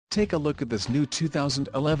Take a look at this new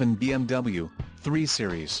 2011 BMW 3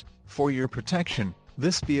 Series. For your protection,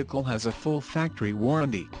 this vehicle has a full factory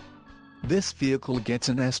warranty. This vehicle gets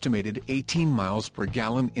an estimated 18 miles per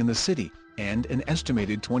gallon in the city, and an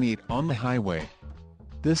estimated 28 on the highway.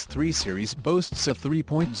 This 3 Series boasts a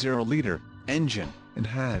 3.0-liter engine, and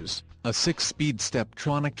has a 6-speed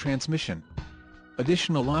Steptronic transmission.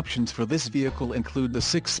 Additional options for this vehicle include the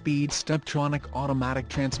 6-speed Steptronic automatic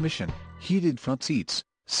transmission, heated front seats,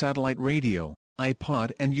 satellite radio,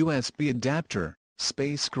 iPod and USB adapter,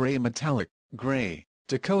 space gray metallic, gray,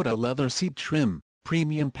 Dakota leather seat trim,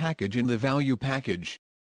 premium package and the value package.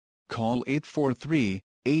 Call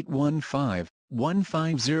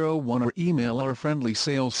 843-815-1501 or email our friendly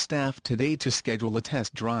sales staff today to schedule a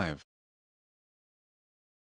test drive.